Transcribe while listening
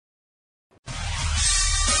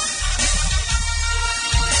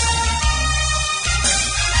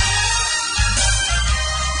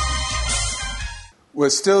We're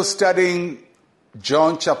still studying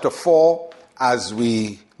John chapter 4 as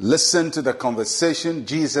we listen to the conversation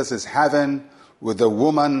Jesus is having with the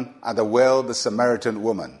woman at the well, the Samaritan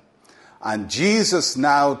woman. And Jesus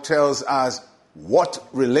now tells us what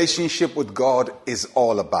relationship with God is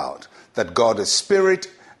all about. That God is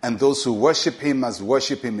spirit, and those who worship him must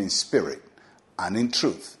worship him in spirit and in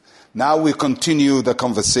truth. Now we continue the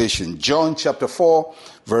conversation. John chapter 4,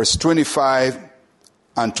 verse 25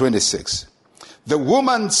 and 26. The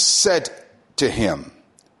woman said to him,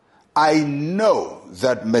 I know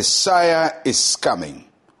that Messiah is coming,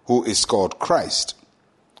 who is called Christ.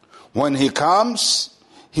 When he comes,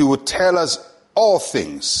 he will tell us all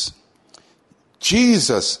things.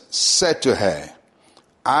 Jesus said to her,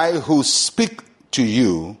 I who speak to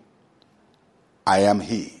you, I am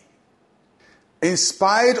he. In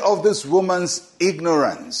spite of this woman's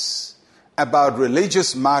ignorance about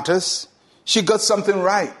religious matters, she got something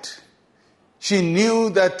right. She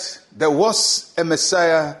knew that there was a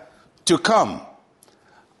Messiah to come,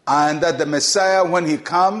 and that the Messiah, when he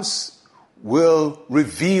comes, will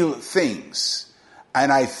reveal things.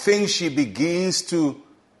 And I think she begins to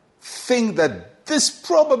think that this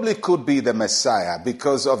probably could be the Messiah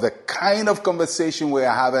because of the kind of conversation we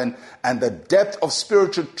are having and the depth of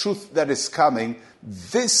spiritual truth that is coming.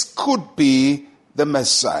 This could be the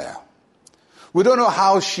Messiah. We don't know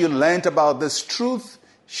how she learned about this truth.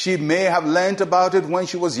 She may have learned about it when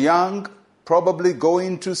she was young, probably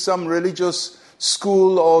going to some religious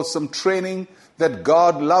school or some training that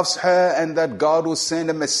God loves her and that God will send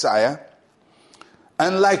a Messiah.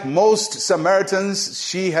 And like most Samaritans,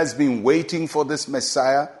 she has been waiting for this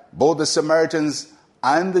Messiah. Both the Samaritans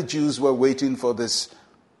and the Jews were waiting for this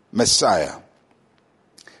Messiah.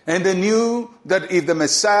 And they knew that if the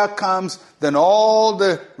Messiah comes, then all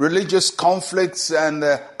the religious conflicts and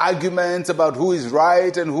the arguments about who is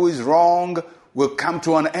right and who is wrong will come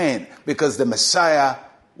to an end because the Messiah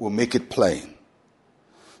will make it plain.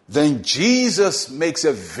 Then Jesus makes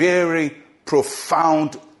a very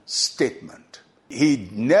profound statement. He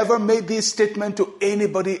never made this statement to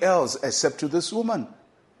anybody else except to this woman.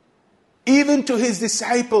 Even to his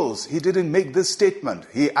disciples, he didn't make this statement.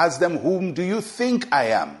 He asked them, whom do you think I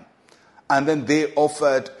am? And then they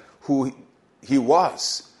offered who he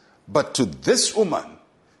was. But to this woman,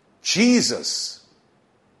 Jesus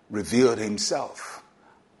revealed himself.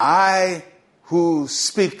 I who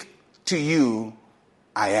speak to you,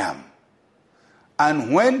 I am.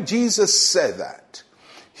 And when Jesus said that,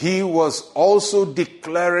 he was also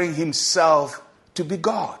declaring himself to be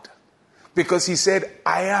God. Because he said,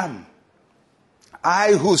 I am.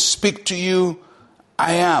 I who speak to you,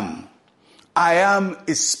 I am. I am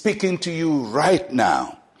is speaking to you right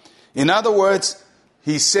now. In other words,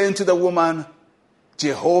 he's saying to the woman,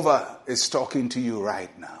 Jehovah is talking to you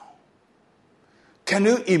right now. Can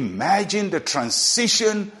you imagine the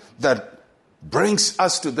transition that brings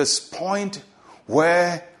us to this point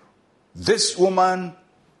where this woman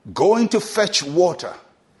going to fetch water,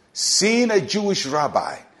 seeing a Jewish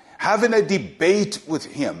rabbi, having a debate with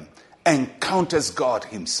him, encounters God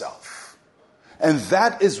himself. And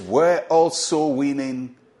that is where all soul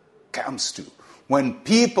winning comes to. When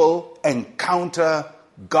people encounter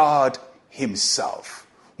God himself.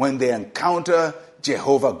 When they encounter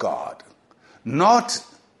Jehovah God. Not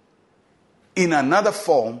in another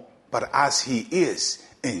form, but as he is,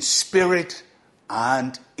 in spirit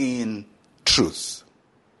and in truth.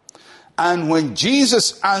 And when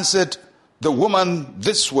Jesus answered the woman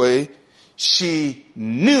this way, she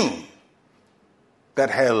knew that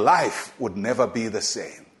her life would never be the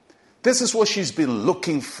same. This is what she's been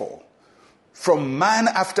looking for. From man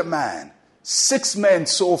after man, 6 men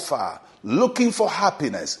so far, looking for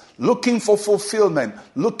happiness, looking for fulfillment,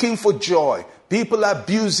 looking for joy. People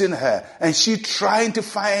abusing her, and she trying to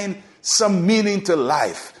find some meaning to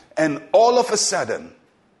life. And all of a sudden,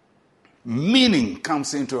 meaning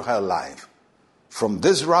comes into her life. From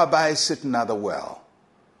this rabbi sitting at the well,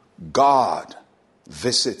 God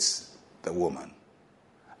visits the woman.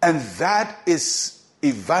 And that is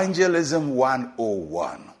evangelism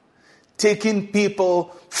 101. Taking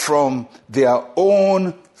people from their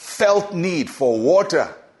own felt need for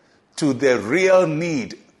water to the real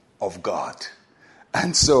need of God.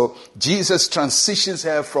 And so Jesus transitions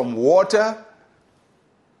her from water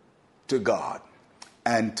to God.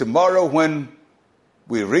 And tomorrow when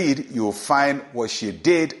we read, you'll find what she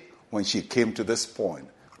did when she came to this point.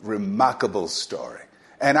 Remarkable story.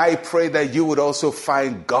 And I pray that you would also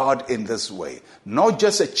find God in this way. Not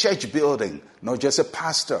just a church building, not just a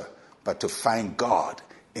pastor, but to find God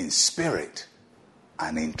in spirit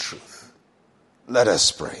and in truth. Let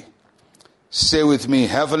us pray. Say with me,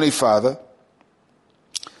 Heavenly Father,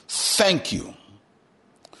 Thank you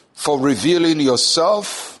for revealing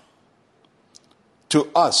yourself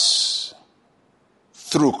to us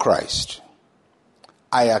through Christ.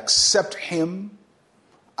 I accept him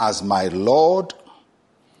as my Lord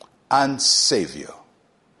and Savior.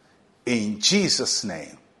 In Jesus'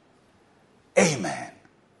 name, amen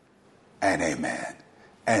and amen.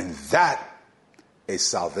 And that is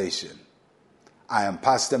salvation. I am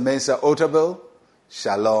Pastor Mensa Otabil.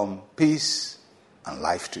 Shalom, peace, and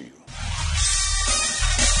life to you.